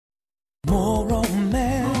More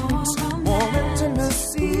romance, more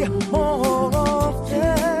intimacy, more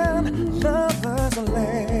often, Lovers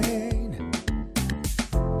Lane.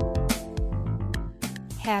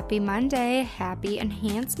 Happy Monday, happy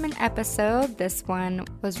enhancement episode. This one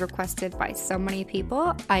was requested by so many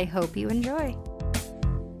people. I hope you enjoy.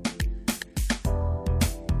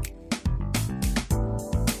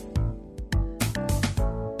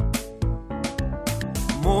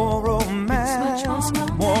 More romance,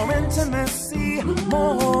 more intimacy,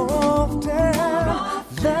 more often,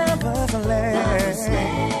 Lovers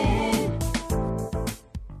Lane.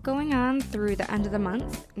 Going on through the end of the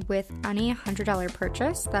month, with any $100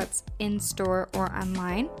 purchase that's in-store or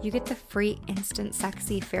online, you get the free Instant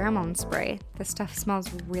Sexy Pheromone Spray. This stuff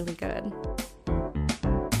smells really good.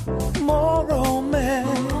 More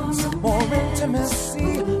romance, more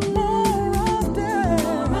intimacy, more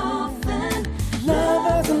often,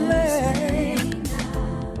 Lovers Lane.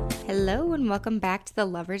 Hello and welcome back to the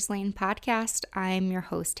Lovers Lane podcast. I'm your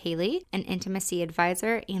host, Haley, an intimacy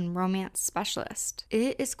advisor and romance specialist.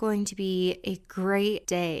 It is going to be a great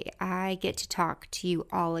day. I get to talk to you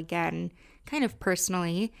all again, kind of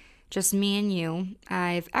personally, just me and you.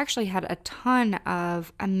 I've actually had a ton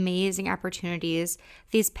of amazing opportunities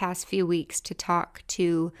these past few weeks to talk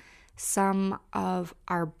to some of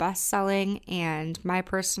our best-selling and my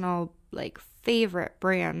personal favorite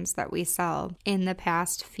brands that we sell in the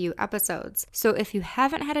past few episodes. So if you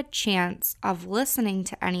haven't had a chance of listening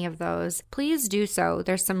to any of those, please do so.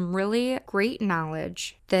 There's some really great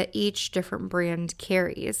knowledge that each different brand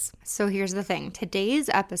carries. So here's the thing. Today's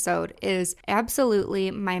episode is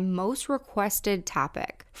absolutely my most requested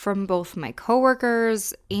topic from both my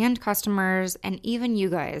coworkers and customers and even you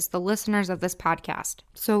guys, the listeners of this podcast.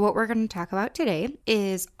 So what we're going to talk about today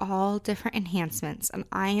is all different enhancements, and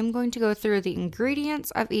I am going to go through the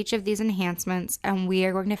ingredients of each of these enhancements, and we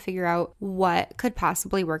are going to figure out what could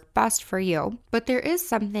possibly work best for you. But there is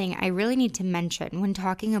something I really need to mention when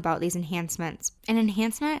talking about these enhancements. An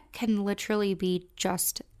enhancement can literally be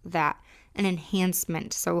just that, an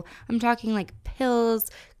enhancement. So I'm talking like pills,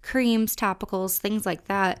 creams, topicals, things like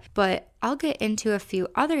that. But I'll get into a few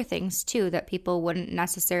other things too that people wouldn't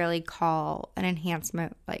necessarily call an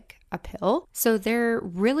enhancement, like a pill. So they're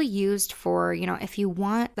really used for, if you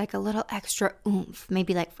want like a little extra oomph,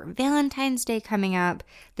 maybe like for Valentine's Day coming up,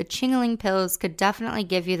 the Chingling pills could definitely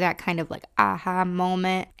give you that kind of like aha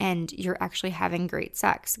moment and you're actually having great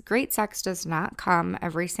sex. Great sex does not come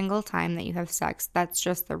every single time that you have sex. That's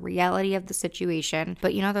just the reality of the situation.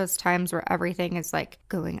 But those times where everything is like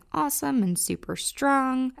going awesome and super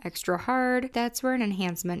strong, extra hard, that's where an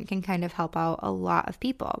enhancement can kind of help out a lot of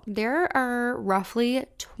people. There are roughly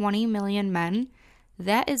 20 million men,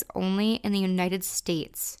 that is only in the United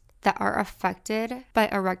States, that are affected by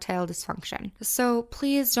erectile dysfunction. So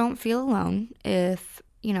please don't feel alone if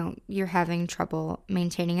you're having trouble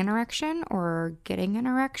maintaining an erection or getting an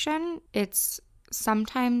erection. It's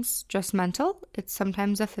sometimes just mental. It's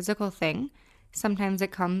sometimes a physical thing. Sometimes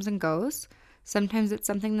it comes and goes. Sometimes it's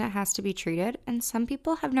something that has to be treated, and some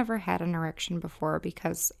people have never had an erection before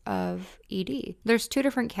because of ED. There's two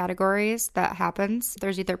different categories that happens.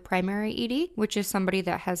 There's either primary ED, which is somebody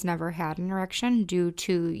that has never had an erection due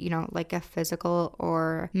to, like a physical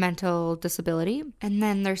or mental disability. And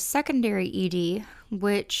then there's secondary ED,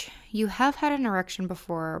 which you have had an erection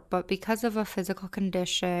before, but because of a physical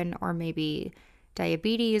condition or maybe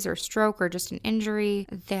diabetes or stroke or just an injury,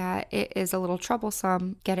 that it is a little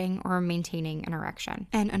troublesome getting or maintaining an erection.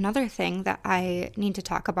 And another thing that I need to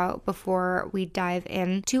talk about before we dive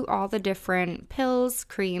into all the different pills,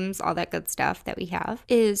 creams, all that good stuff that we have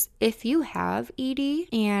is if you have ED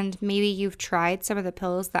and maybe you've tried some of the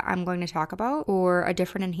pills that I'm going to talk about or a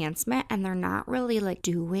different enhancement and they're not really like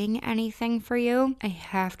doing anything for you, I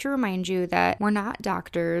have to remind you that we're not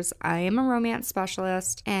doctors. I am a romance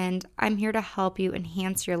specialist and I'm here to help you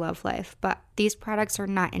enhance your love life, but these products are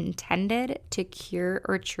not intended to cure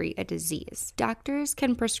or treat a disease. Doctors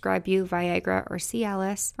can prescribe you Viagra or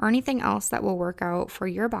Cialis or anything else that will work out for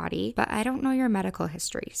your body, but I don't know your medical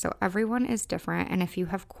history, so everyone is different, and if you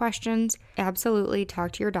have questions, absolutely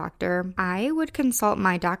talk to your doctor. I would consult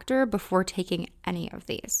my doctor before taking any of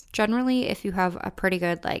these. Generally, if you have a pretty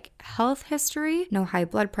good health history, no high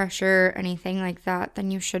blood pressure, anything like that,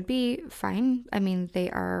 then you should be fine. I mean, they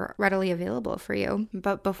are readily available for you,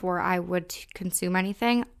 but before I would consume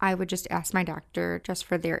anything, I would just ask my doctor just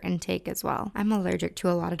for their intake as well. I'm allergic to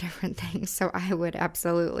a lot of different things, so I would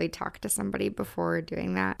absolutely talk to somebody before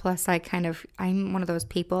doing that. Plus, I'm one of those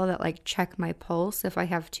people that like check my pulse if I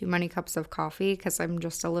have too many cups of coffee because I'm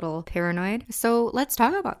just a little paranoid. So let's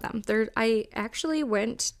talk about them. I actually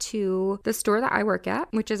went to the store that I work at,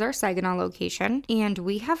 which is our Saginaw location, and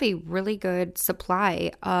we have a really good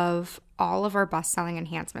supply of all of our best-selling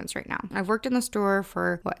enhancements right now. I've worked in the store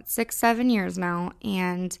for 6-7 years now,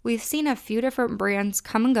 and we've seen a few different brands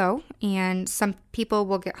come and go, and some people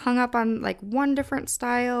will get hung up on like one different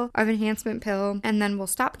style of enhancement pill and then will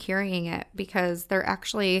stop carrying it because they're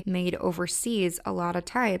actually made overseas a lot of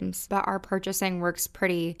times. But our purchasing works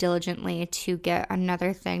pretty diligently to get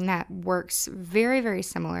another thing that works very, very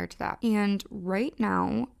similar to that. And right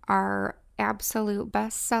now, our absolute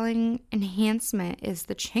best-selling enhancement is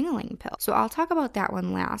the Chingling pill. So I'll talk about that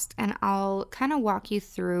one last, and I'll kind of walk you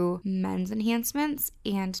through men's enhancements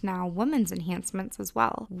and now women's enhancements as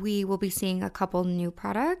well. We will be seeing a couple new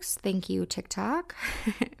products. Thank you, TikTok,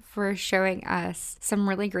 for showing us some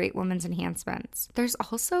really great women's enhancements. There's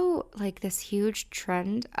also like this huge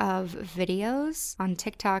trend of videos on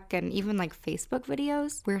TikTok and even like Facebook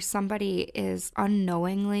videos where somebody is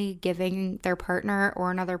unknowingly giving their partner or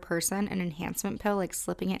another person an enhancement pill, like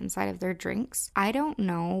slipping it inside of their drinks. I don't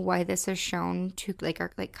know why this is shown to our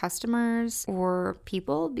customers or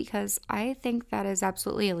people, because I think that is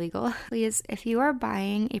absolutely illegal. Please, if you are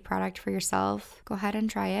buying a product for yourself, go ahead and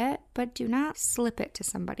try it, but do not slip it to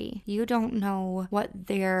somebody. You don't know what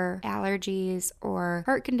their allergies or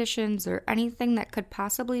heart conditions or anything that could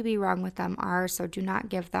possibly be wrong with them are, so do not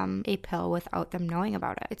give them a pill without them knowing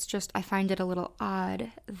about it. It's just, I find it a little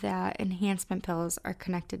odd that enhancement pills are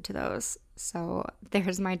connected to those. So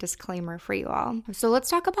there's my disclaimer for you all. So let's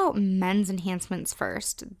talk about men's enhancements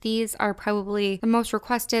first. These are probably the most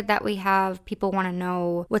requested that we have. People want to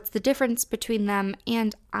know what's the difference between them.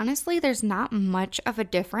 And honestly, there's not much of a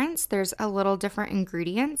difference. There's a little different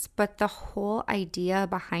ingredients, but the whole idea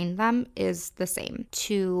behind them is the same: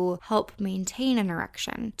 to help maintain an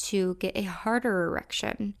erection, to get a harder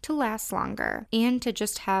erection, to last longer, and to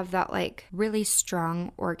just have that like really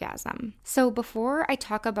strong orgasm. So before I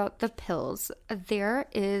talk about the pills, there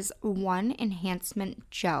is one enhancement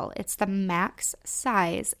gel. It's the max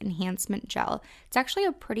size enhancement gel. It's actually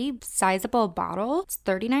a pretty sizable bottle. It's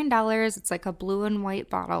 $39. It's like a blue and white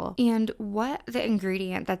bottle. And what the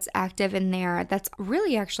ingredient that's active in there that's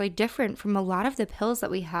really actually different from a lot of the pills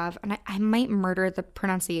that we have, and I might murder the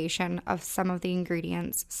pronunciation of some of the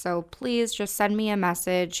ingredients, so please just send me a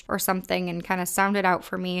message or something and kind of sound it out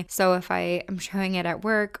for me. So if I am showing it at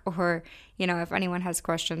work, or if anyone has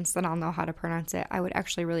questions, then I'll know how to pronounce it. I would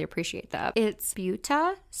actually really appreciate that. It's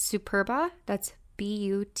Buta Superba. That's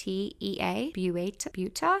Butea,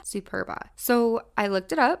 Buta Superba. So I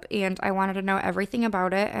looked it up and I wanted to know everything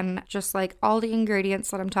about it, and just like all the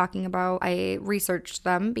ingredients that I'm talking about, I researched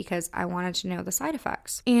them because I wanted to know the side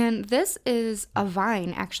effects. And this is a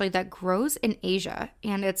vine actually that grows in Asia,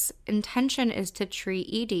 and its intention is to treat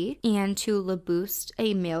ED and to boost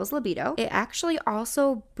a male's libido. It actually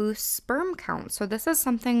also boosts sperm count. So this is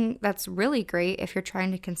something that's really great if you're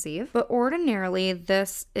trying to conceive. But ordinarily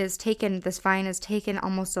this vine is taken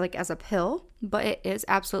almost like as a pill, but it is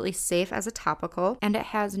absolutely safe as a topical, and it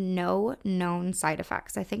has no known side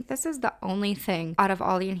effects. I think this is the only thing out of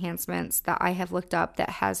all the enhancements that I have looked up that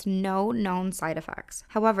has no known side effects.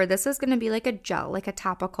 However, this is going to be like a gel, like a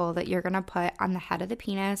topical that you're going to put on the head of the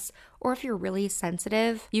penis, or if you're really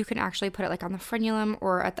sensitive, you can actually put it like on the frenulum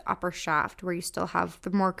or at the upper shaft where you still have the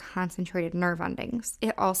more concentrated nerve endings.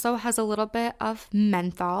 It also has a little bit of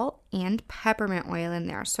menthol and peppermint oil in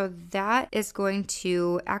there, so that is going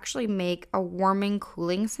to actually make a warming,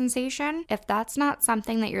 cooling sensation. If that's not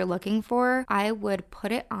something that you're looking for, I would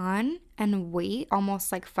put it on and wait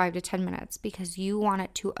almost like 5 to 10 minutes, because you want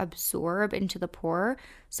it to absorb into the pore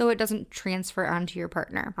so it doesn't transfer onto your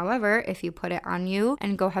partner. However, if you put it on you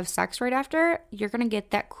and go have sex right after, you're going to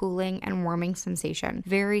get that cooling and warming sensation.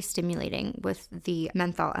 Very stimulating with the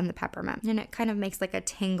menthol and the peppermint. And it kind of makes like a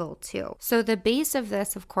tingle too. So the base of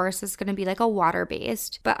this, of course, is going to be like a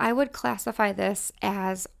water-based, but I would classify this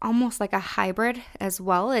as almost like a hybrid as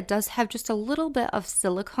well. It does have just a little bit of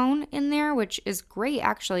silicone in there, which is great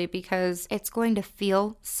actually, because it's going to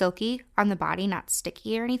feel silky on the body, not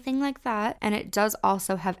sticky or anything like that. And it does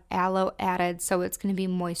also have aloe added, so it's going to be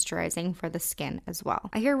moisturizing for the skin as well.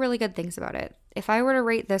 I hear really good things about it. If I were to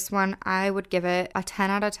rate this one, I would give it a 10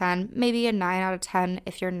 out of 10, maybe a 9 out of 10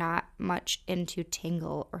 if you're not much into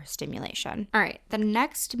tingle or stimulation. All right, the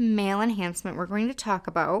next male enhancement we're going to talk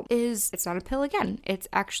about it's not a pill again. It's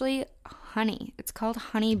actually honey. It's called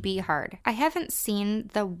Honey Bee Hard. I haven't seen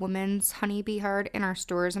the women's Honey Bee Hard in our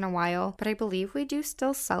stores in a while, but I believe we do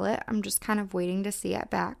still sell it. I'm just kind of waiting to see it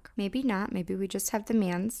back. Maybe not. Maybe we just have the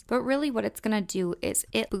man's. But really what it's going to do is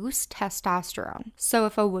it boosts testosterone. So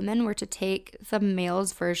if a woman were to take the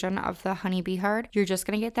male's version of the Honey Bee Hard, you're just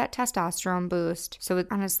going to get that testosterone boost. So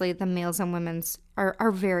honestly, the male's and women's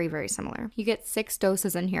are very, very similar. You get 6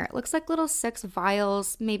 doses in here. It looks like little 6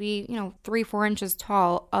 vials, maybe, 3-4 inches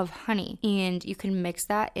tall of honey. And you can mix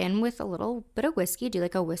that in with a little bit of whiskey, do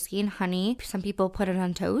like a whiskey and honey. Some people put it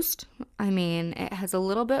on toast. I mean, it has a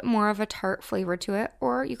little bit more of a tart flavor to it,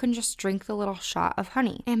 or you can just drink the little shot of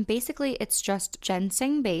honey. And basically it's just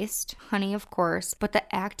ginseng based, honey of course, but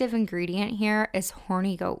the active ingredient here is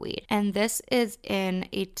horny goat weed. And this is in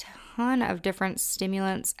a ton of different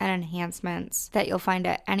stimulants and enhancements that you'll find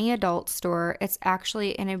at any adult store. It's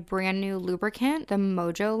actually in a brand new lubricant, the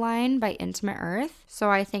Mojo line by Intimate Earth. So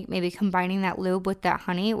I think maybe combining that lube with that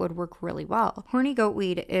honey would work really well. Horny goat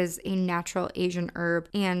weed is a natural Asian herb,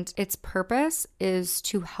 and its purpose is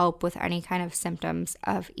to help with any kind of symptoms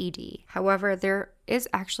of ED. However, there is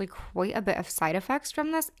actually quite a bit of side effects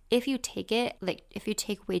from this if you take it, if you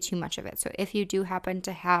take way too much of it. So if you do happen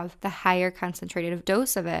to have the higher concentrated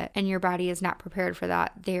dose of it and your body is not prepared for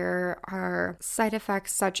that, there are side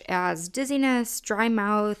effects such as dizziness, dry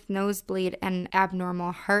mouth, nosebleed, and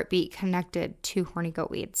abnormal heartbeat connected to horny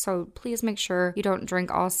goat weed. So please make sure you don't drink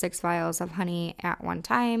all 6 vials of honey at one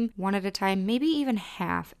time, one at a time, maybe even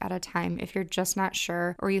half at a time if you're just not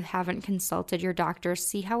sure or you haven't consulted your doctor.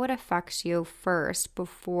 See how it affects you first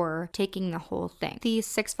before taking the whole thing. These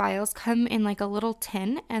 6 vials come in like a little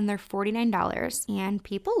tin and they're $49 and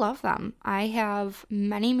people love them. I have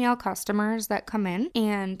many male customers that come in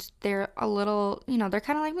and they're a little, they're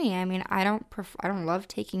kind of like me. I mean, I don't love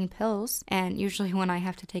taking pills, and usually when I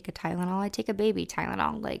have to take a Tylenol, I take a baby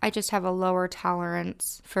Tylenol. Like, I just have a lower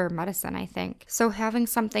tolerance for medicine, I think. So having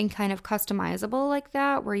something kind of customizable like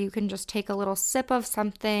that, where you can just take a little sip of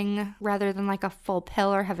something rather than like a full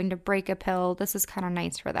pill or having to break a pill, this is kind of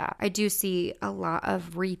nice for that. I do see a lot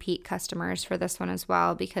of repeat customers for this one as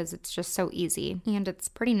well because it's just so easy and it's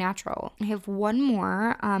pretty natural. I have one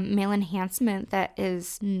more male enhancement that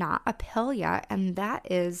is not a pill yet, and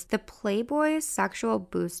that is the Playboy Sexual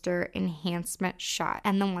Booster Enhancement Shot.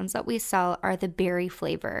 And the ones that we sell are the berry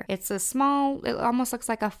flavor. It's a small, it almost looks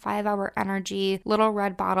like a 5-hour energy little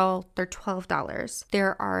red bottle. They're $12.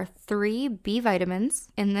 There are 3 B vitamins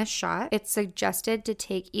in this shot. It's suggested to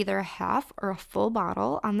take either a half or a full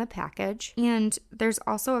bottle on the package. And there's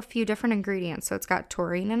also a few different ingredients. So it's got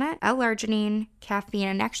taurine in it, L-arginine, caffeine,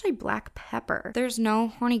 and actually black pepper. There's no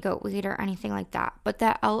horny goat weed or anything like that. But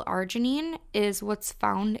that L-arginine is what's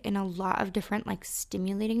found in a lot of different like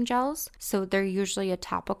stimulating gels. So they're usually a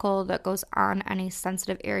topical that goes on any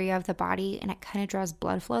sensitive area of the body and it kind of draws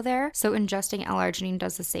blood flow there. So ingesting L-arginine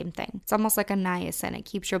does the same thing. It's almost like a niacin. It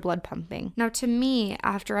keeps your blood pumping. Now to me,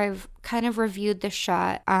 after I've kind of reviewed the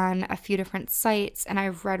shot on a few different sites and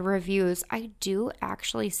I've read reviews, I do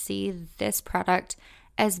actually see this product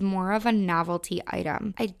as more of a novelty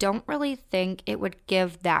item. I don't really think it would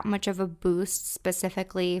give that much of a boost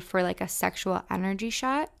specifically for like a sexual energy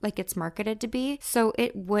shot like it's marketed to be. So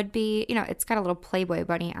it would be, it's got a little Playboy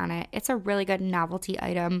bunny on it. It's a really good novelty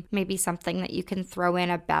item, maybe something that you can throw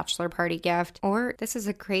in a bachelor party gift, or this is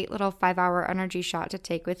a great little 5-hour energy shot to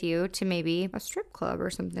take with you to maybe a strip club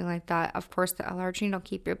or something like that. Of course, the L-arginine will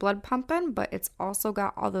keep your blood pumping, but it's also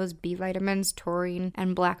got all those B vitamins, taurine,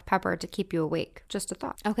 and black pepper to keep you awake. Just a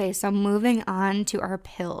thought. Okay, so moving on to our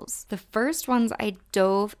pills. The first ones I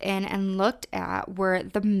dove in and looked at were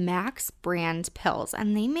the Max brand pills,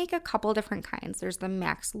 and they make a couple different kinds. There's the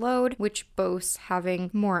Max Load, which boasts having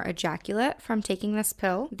more ejaculate from taking this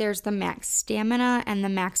pill. There's the Max Stamina and the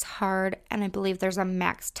Max Hard, and I believe there's a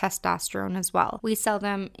Max Testosterone as well. We sell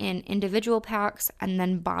them in individual packs and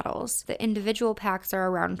then bottles. The individual packs are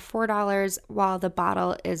around $4, while the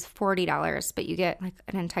bottle is $40, but you get like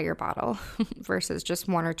an entire bottle versus just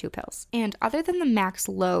 1 or 2 pills. And other than the Max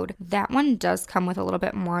Load, that one does come with a little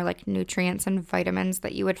bit more like nutrients and vitamins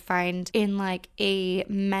that you would find in like a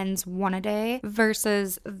men's 1 a day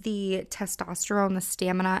versus the testosterone, the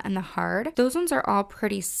stamina, and the hard. Those ones are all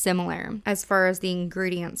pretty similar as far as the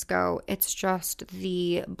ingredients go. It's just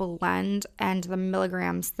the blend and the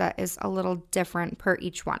milligrams that is a little different per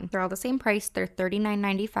each one. They're all the same price. They're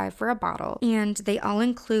 $39.95 for a bottle. And they all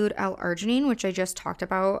include L-arginine, which I just talked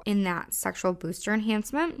about in that sexual booster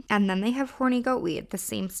enhancement. And then they have horny goatweed, the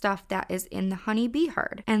same stuff that is in the honey bee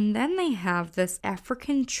heart. And then they have this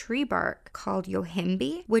African tree bark called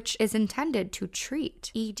yohimbe, which is intended to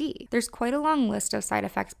treat ED. There's quite a long list of side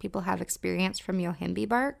effects people have experienced from yohimbe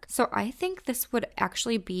bark. So I think this would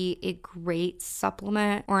actually be a great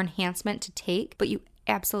supplement or enhancement to take, but you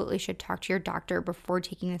absolutely should talk to your doctor before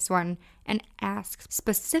taking this one and ask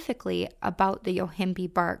specifically about the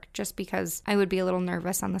yohimbe bark, just because I would be a little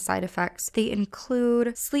nervous on the side effects. They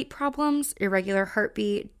include sleep problems, irregular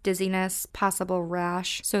heartbeat, dizziness, possible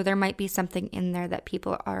rash, so there might be something in there that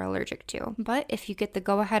people are allergic to. But if you get the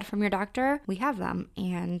go-ahead from your doctor, we have them,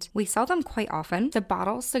 and we sell them quite often. The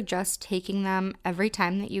bottles suggest taking them every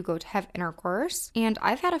time that you go to have intercourse, and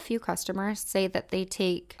I've had a few customers say that they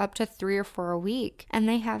take up to 3 or 4 a week, and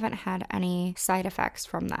they haven't had any side effects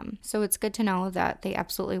from them. So it's good to know that they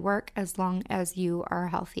absolutely work as long as you are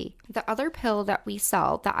healthy. The other pill that we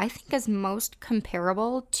sell that I think is most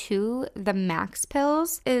comparable to the Max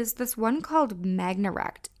pills is this one called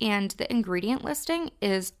Magnarect, and the ingredient listing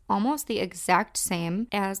is almost the exact same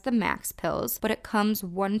as the Max pills, but it comes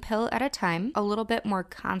 1 pill at a time, a little bit more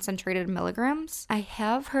concentrated milligrams. I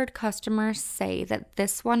have heard customers say that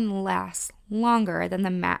this one lasts longer than the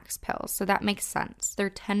Max pills, so that makes sense. They're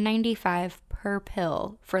 $10.95 per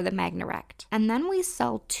pill for the Magnarect. And then we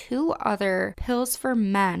sell 2 other pills for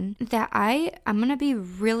men that I'm gonna be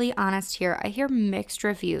really honest here, I hear mixed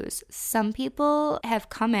reviews. Some people have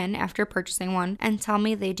come in after purchasing one and tell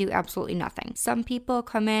me they do absolutely nothing. Some people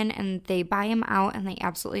come in and they buy them out and they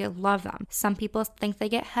absolutely love them. Some people think they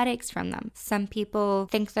get headaches from them. Some people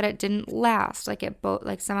think that it didn't last, like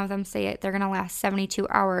some of them say they're gonna last 72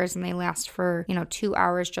 hours and they last for 2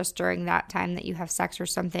 hours just during that time that you have sex or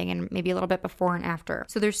something, and maybe a little bit before and after.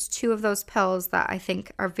 So there's 2 of those pills that I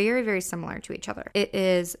think are very, very similar to each other. It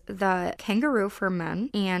is the Kangaroo for men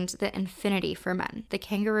and the Infinity for men. The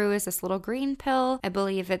Kangaroo is this little green pill. I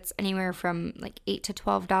believe it's anywhere from like $8 to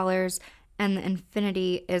 $12. And the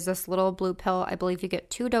Infinity is this little blue pill. I believe you get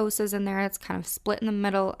 2 doses in there. It's kind of split in the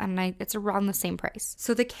middle, and it's around the same price.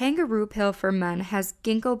 So the Kangaroo pill for men has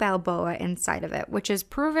ginkgo biloba inside of it, which is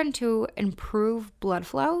proven to improve blood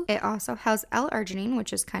flow. It also has L-arginine,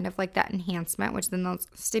 which is kind of like that enhancement, which is in those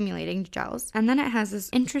stimulating gels. And then it has this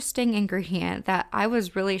interesting ingredient that I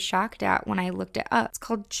was really shocked at when I looked it up. It's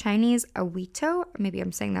called Chinese Aweto. Maybe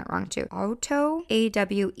I'm saying that wrong too. Aweto,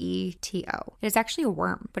 A-W-E-T-O. It is actually a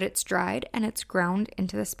worm, but it's dried and it's ground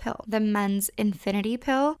into this pill. The men's Infinity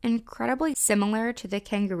pill, incredibly similar to the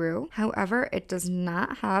Kangaroo. However, it does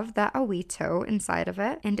not have that Aweto inside of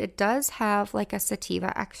it, and it does have like a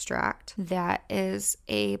sativa extract that is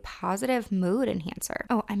a positive mood enhancer.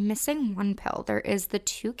 Oh, I'm missing one pill. There is the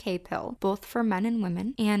 2K pill, both for men and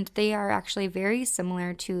women, and they are actually very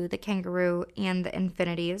similar to the Kangaroo and the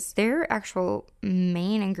Infinities. Their actual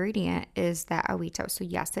main ingredient is that Aweto. So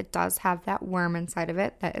yes, it does have that worm inside of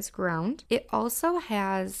it that is ground. It also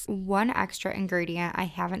has one extra ingredient I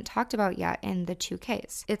haven't talked about yet in the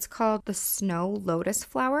 2Ks. It's called the snow lotus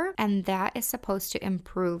flower, and that is supposed to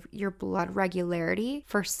improve your blood regularity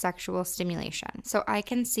for sexual stimulation. So I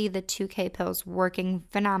can see the 2K pills working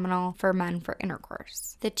phenomenal for men for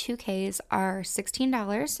intercourse. The 2Ks are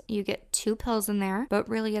 $16. You get 2 pills in there, but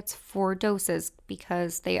really it's 4 doses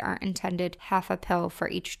because they are intended half a pill for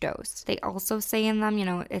each dose. They also say in them,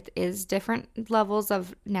 it is different levels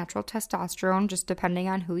of natural testosterone just depending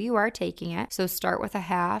on who you are taking it. So start with a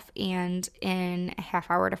half, and in a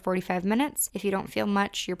half hour to 45 minutes, if you don't feel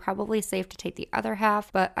much, you're probably safe to take the other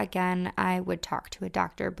half. But again, I would talk to a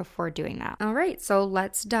doctor before doing that. All right, so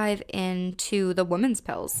let's dive into the women's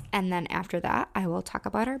pills. And then after that, I will talk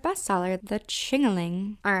about our bestseller, the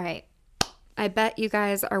Chingaling. All right. I bet you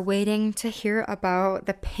guys are waiting to hear about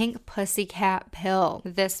the Pink Pussycat pill.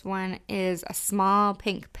 This one is a small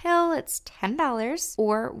pink pill. It's $10,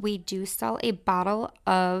 or we do sell a bottle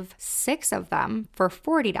of 6 of them for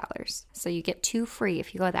 $40. So you get 2 free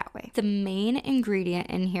if you go that way. The main ingredient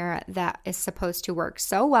in here that is supposed to work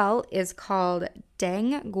so well is called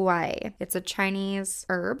Deng Guai. It's a Chinese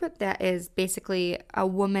herb that is basically a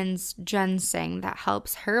woman's ginseng that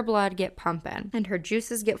helps her blood get pumping and her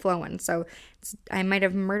juices get flowing. So I might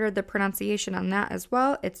have murdered the pronunciation on that as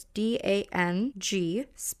well. It's D-A-N-G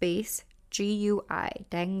space G-U-I,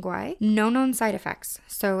 Deng Guai. No known side effects,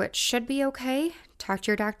 so it should be okay. Talk to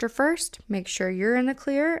your doctor first, make sure you're in the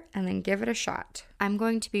clear, and then give it a shot. I'm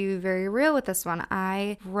going to be very real with this one.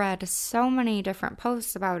 I've read so many different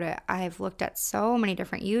posts about it. I've looked at so many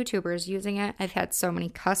different YouTubers using it. I've had so many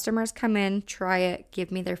customers come in, try it,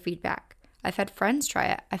 give me their feedback. I've had friends try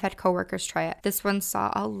it. I've had coworkers try it. This one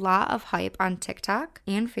saw a lot of hype on TikTok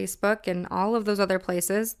and Facebook and all of those other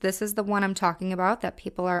places. This is the one I'm talking about, that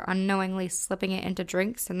people are unknowingly slipping it into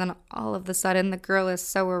drinks, and then all of a sudden the girl is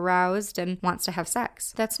so aroused and wants to have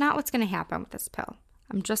sex. That's not what's going to happen with this pill.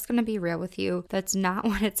 I'm just going to be real with you. That's not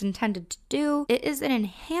what it's intended to do. It is an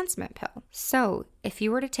enhancement pill. So if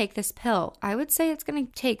you were to take this pill, I would say it's going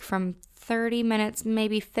to take from 30 minutes,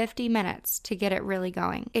 maybe 50 minutes to get it really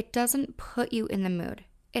going. It doesn't put you in the mood.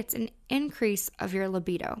 It's an increase of your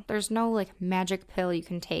libido. There's no like magic pill you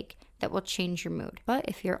can take that will change your mood. But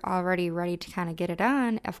if you're already ready to kind of get it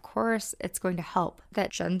on, of course, it's going to help. That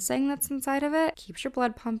ginseng that's inside of it keeps your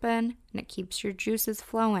blood pumping and it keeps your juices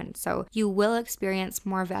flowing. So you will experience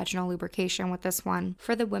more vaginal lubrication with this one.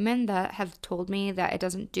 For the women that have told me that it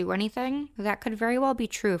doesn't do anything, that could very well be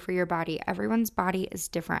true for your body. Everyone's body is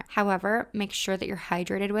different. However, make sure that you're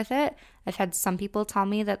hydrated with it. I've had some people tell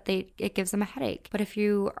me that it gives them a headache. But if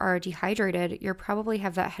you are dehydrated, you probably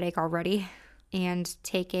have that headache already. And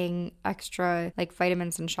taking extra like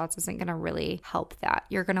vitamins and shots isn't going to really help that.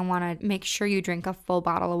 You're going to want to make sure you drink a full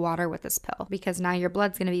bottle of water with this pill, because now your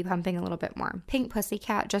blood's going to be pumping a little bit more. Pink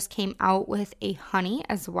Pussycat just came out with a honey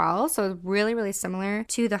as well. So really, really similar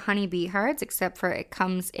to the Honey Bee Hearts, except for it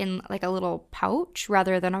comes in like a little pouch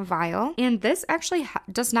rather than a vial. And this actually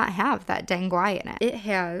does not have that dangui in it. It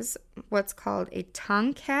has what's called a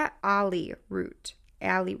Tongkat Ali root.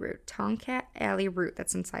 Tongkat alley root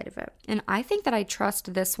that's inside of it. And I think that I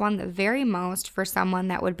trust this one the very most for someone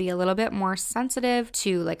that would be a little bit more sensitive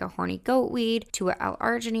to like a horny goat weed, to a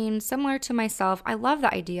L-arginine, similar to myself. I love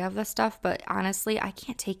the idea of this stuff, but honestly, I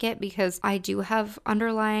can't take it because I do have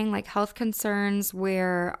underlying like health concerns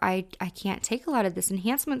where I can't take a lot of this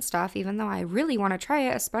enhancement stuff, even though I really want to try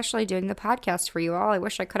it, especially doing the podcast for you all. I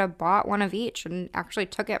wish I could have bought one of each and actually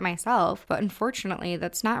took it myself, but unfortunately,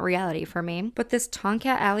 that's not reality for me. But this Tongkat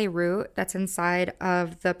alley root that's inside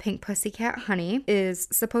of the Pink Pussycat honey is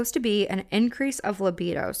supposed to be an increase of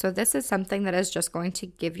libido. So this is something that is just going to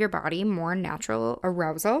give your body more natural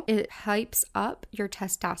arousal. It hypes up your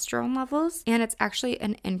testosterone levels, and it's actually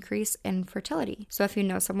an increase in fertility. So if you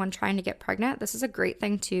know someone trying to get pregnant, this is a great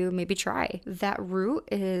thing to maybe try. That root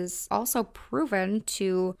is also proven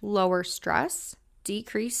to lower stress,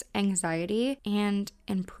 decrease anxiety, and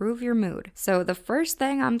improve your mood. So the first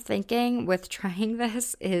thing I'm thinking with trying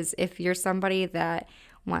this is if you're somebody that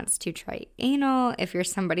wants to try anal, if you're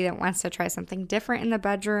somebody that wants to try something different in the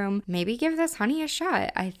bedroom, maybe give this honey a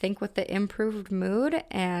shot. I think with the improved mood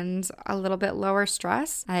and a little bit lower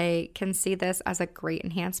stress, I can see this as a great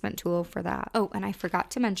enhancement tool for that. Oh, and I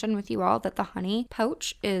forgot to mention with you all that the honey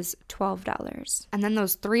pouch is $12. And then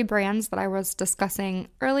those 3 brands that I was discussing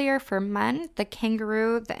earlier for men, the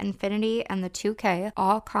Kangaroo, the Infinity, and the 2K,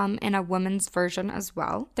 all come in a women's version as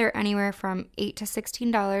well. They're anywhere from $8 to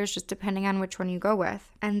 $16, just depending on which one you go with.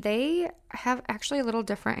 And they have actually a little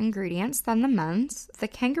different ingredients than the men's. The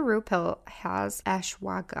Kangaroo pill has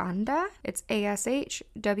ashwagandha. It's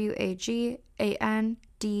ASHWAGANDHA,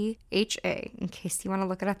 in case you want to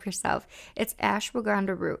look it up yourself. It's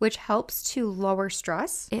ashwagandha root, which helps to lower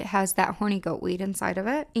stress. It has that horny goat weed inside of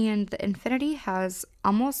it. And the Infinity has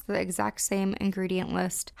almost the exact same ingredient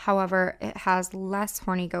list. However, it has less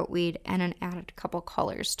horny goat weed and an added couple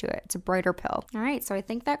colors to it. It's a brighter pill. All right, so I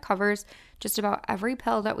think that covers just about every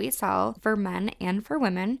pill that we sell for men and for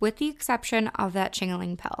women, with the exception of that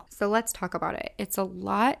Ching-a-ling pill. So let's talk about it. It's a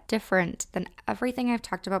lot different than everything I've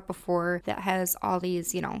talked about before that has all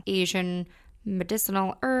these, Asian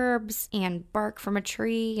medicinal herbs and bark from a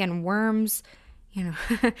tree and worms,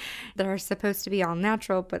 that are supposed to be all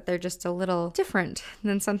natural, but they're just a little different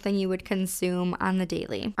than something you would consume on the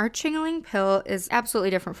daily. Our Ching-a-ling pill is absolutely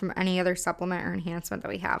different from any other supplement or enhancement that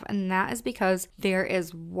we have, and that is because there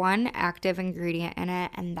is one active ingredient in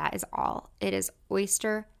it, and that is all. It is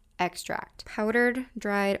oyster extract, powdered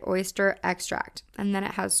dried oyster extract. And then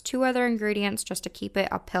it has 2 other ingredients just to keep it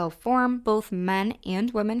a pill form. Both men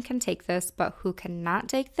and women can take this, but who cannot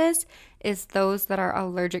take this is those that are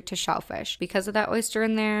allergic to shellfish. Because of that oyster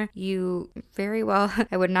in there, you very well,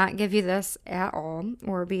 I would not give you this at all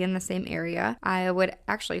or be in the same area. I would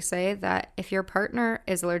actually say that if your partner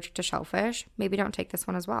is allergic to shellfish, maybe don't take this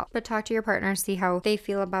one as well. But talk to your partner, see how they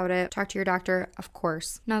feel about it. Talk to your doctor, of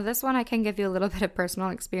course. Now this one I can give you a little bit of personal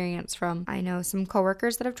experience from. I know some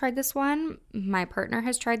coworkers that have tried this one. My partner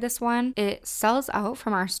has tried this one. It sells out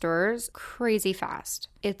from our stores crazy fast.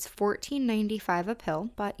 It's $14.95 a pill,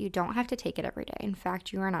 but you don't have to take it every day. In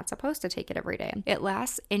fact, you are not supposed to take it every day. It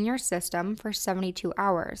lasts in your system for 72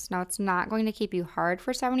 hours. Now, it's not going to keep you hard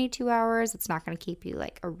for 72 hours. It's not going to keep you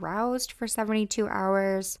like aroused for 72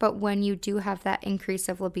 hours. But when you do have that increase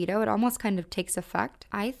of libido, it almost kind of takes effect.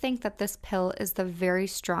 I think that this pill is the very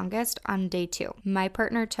strongest on day 2. My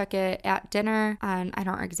partner took it at dinner on, I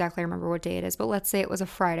don't exactly remember what day it is, but let's say it was a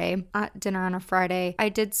Friday. At dinner on a Friday, I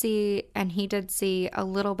did see, and he did see,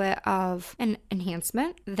 a little bit of an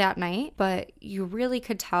enhancement that night, but you really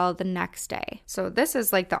could tell the next day. So this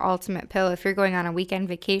is like the ultimate pill. If you're going on a weekend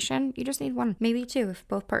vacation, you just need 1, maybe 2 if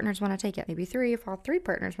both partners want to take it, maybe 3 if all 3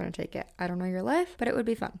 partners want to take it. I don't know your life, but it would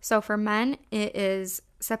be fun. So for men, it is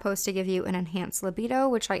supposed to give you an enhanced libido,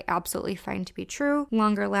 which I absolutely find to be true.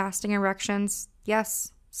 Longer lasting erections,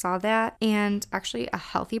 yes, saw that. And actually a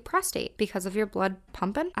healthy prostate because of your blood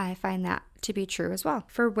pumping. I find that to be true as well.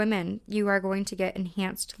 For women, you are going to get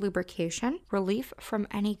enhanced lubrication, relief from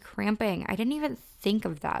any cramping. I didn't even think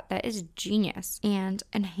of that. That is genius. And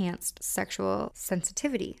enhanced sexual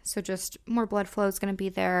sensitivity. So just more blood flow is going to be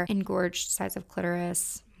there, engorged sides of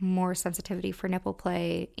clitoris, more sensitivity for nipple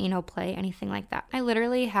play, anal play, anything like that. I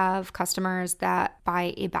literally have customers that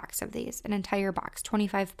buy a box of these, an entire box,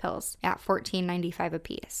 25 pills at $14.95 a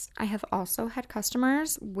piece. I have also had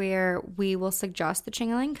customers where we will suggest the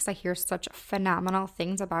Chingling because I hear such phenomenal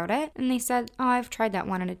things about it. And they said, oh, I've tried that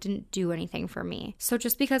one and it didn't do anything for me. So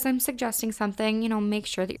just because I'm suggesting something, make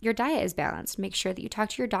sure that your diet is balanced. Make sure that you talk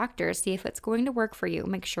to your doctor, see if it's going to work for you.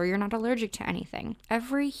 Make sure you're not allergic to anything.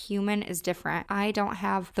 Every human is different. I don't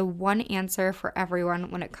have the one answer for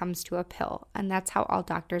everyone when it comes to a pill. And that's how all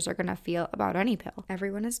doctors are going to feel about any pill.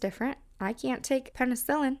 Everyone is different. I can't take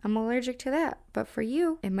penicillin. I'm allergic to that. But for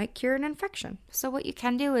you, it might cure an infection. So what you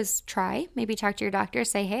can do is try, maybe talk to your doctor,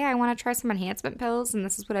 say, hey, I want to try some enhancement pills and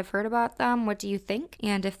this is what I've heard about them. What do you think?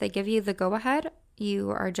 And if they give you the go ahead,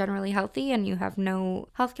 you are generally healthy and you have no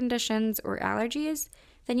health conditions or allergies,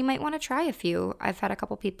 then you might want to try a few. I've had a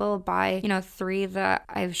couple people buy, 3 that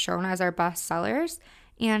I've shown as our best sellers,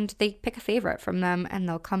 and they pick a favorite from them and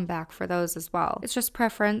they'll come back for those as well. It's just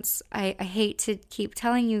preference. I hate to keep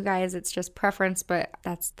telling you guys it's just preference, but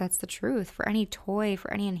that's the truth. For any toy,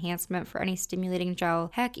 for any enhancement, for any stimulating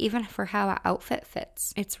gel, heck, even for how an outfit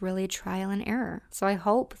fits, it's really trial and error. So I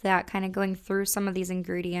hope that kind of going through some of these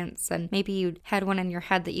ingredients, and maybe you had one in your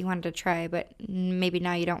head that you wanted to try, but maybe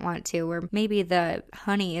now you don't want to, or maybe the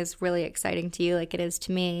honey is really exciting to you like it is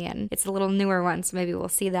to me, and it's a little newer one, so maybe we'll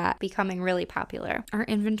see that becoming really popular. Our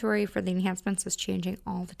inventory for the enhancements is changing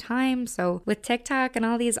all the time. So with TikTok and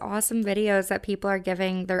all these awesome videos that people are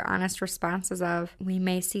giving their honest responses of, we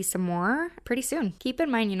may see some more pretty soon. Keep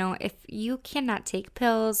in mind, if you cannot take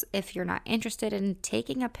pills, if you're not interested in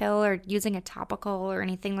taking a pill or using a topical or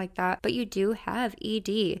anything like that, but you do have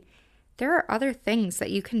ED, there are other things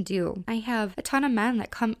that you can do. I have a ton of men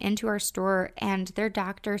that come into our store and their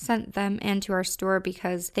doctor sent them into our store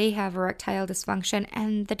because they have erectile dysfunction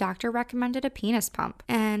and the doctor recommended a penis pump.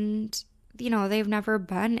 And they've never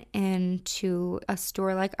been into a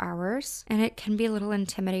store like ours, and it can be a little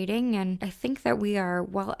intimidating, and I think that we are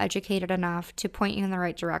well educated enough to point you in the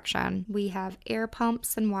right direction. We have air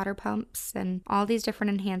pumps and water pumps and all these different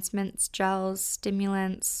enhancements, gels,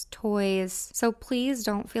 stimulants, toys. So please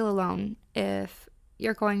don't feel alone if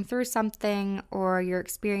you're going through something or you're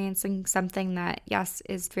experiencing something that, yes,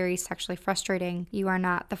 is very sexually frustrating. You are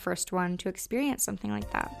not the first one to experience something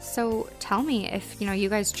like that. So tell me if, you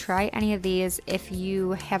guys try any of these, if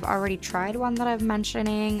you have already tried one that I'm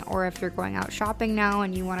mentioning, or if you're going out shopping now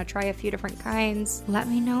and you want to try a few different kinds. Let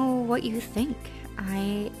me know what you think.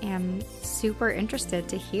 I am super interested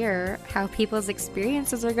to hear how people's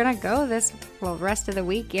experiences are going to go this rest of the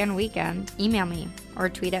week and weekend. Email me or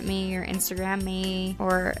tweet at me or Instagram me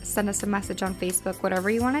or send us a message on Facebook,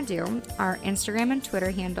 whatever you want to do. Our Instagram and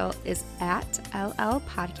Twitter handle is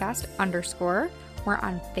 @LLpodcast_. We're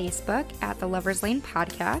on Facebook at The Lovers Lane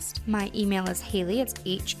Podcast. My email is Haley, it's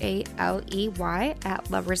HALEY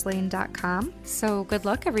 @loverslane.com. So good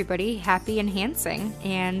luck, everybody. Happy enhancing.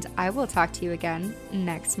 And I will talk to you again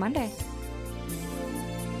next Monday.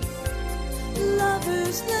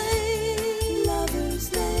 Lovers Lane,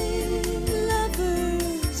 Lovers Lane,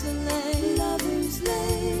 Lovers Lane, Lovers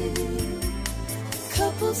Lane.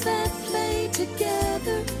 Couples that play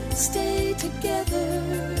together, stay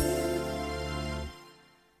together.